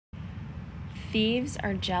Thieves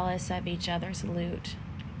are jealous of each other's loot,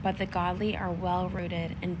 but the godly are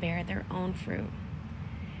well-rooted and bear their own fruit.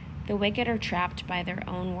 The wicked are trapped by their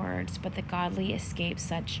own words, but the godly escape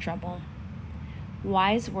such trouble.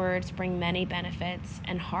 Wise words bring many benefits,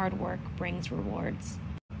 and hard work brings rewards.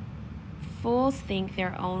 Fools think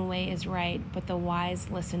their own way is right, but the wise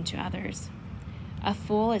listen to others. A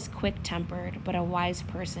fool is quick-tempered, but a wise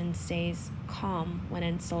person stays calm when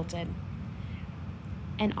insulted.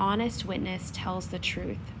 An honest witness tells the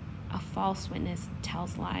truth. A false witness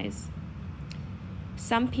tells lies.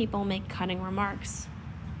 Some people make cunning remarks,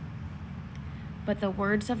 but the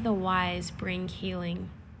words of the wise bring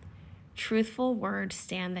healing. Truthful words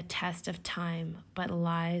stand the test of time, but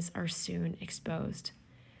lies are soon exposed.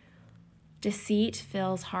 Deceit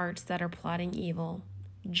fills hearts that are plotting evil.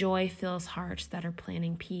 Joy fills hearts that are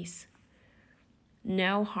planning peace.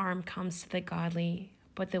 No harm comes to the godly,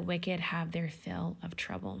 but the wicked have their fill of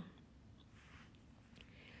trouble.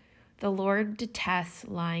 The Lord detests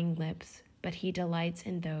lying lips, but he delights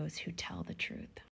in those who tell the truth.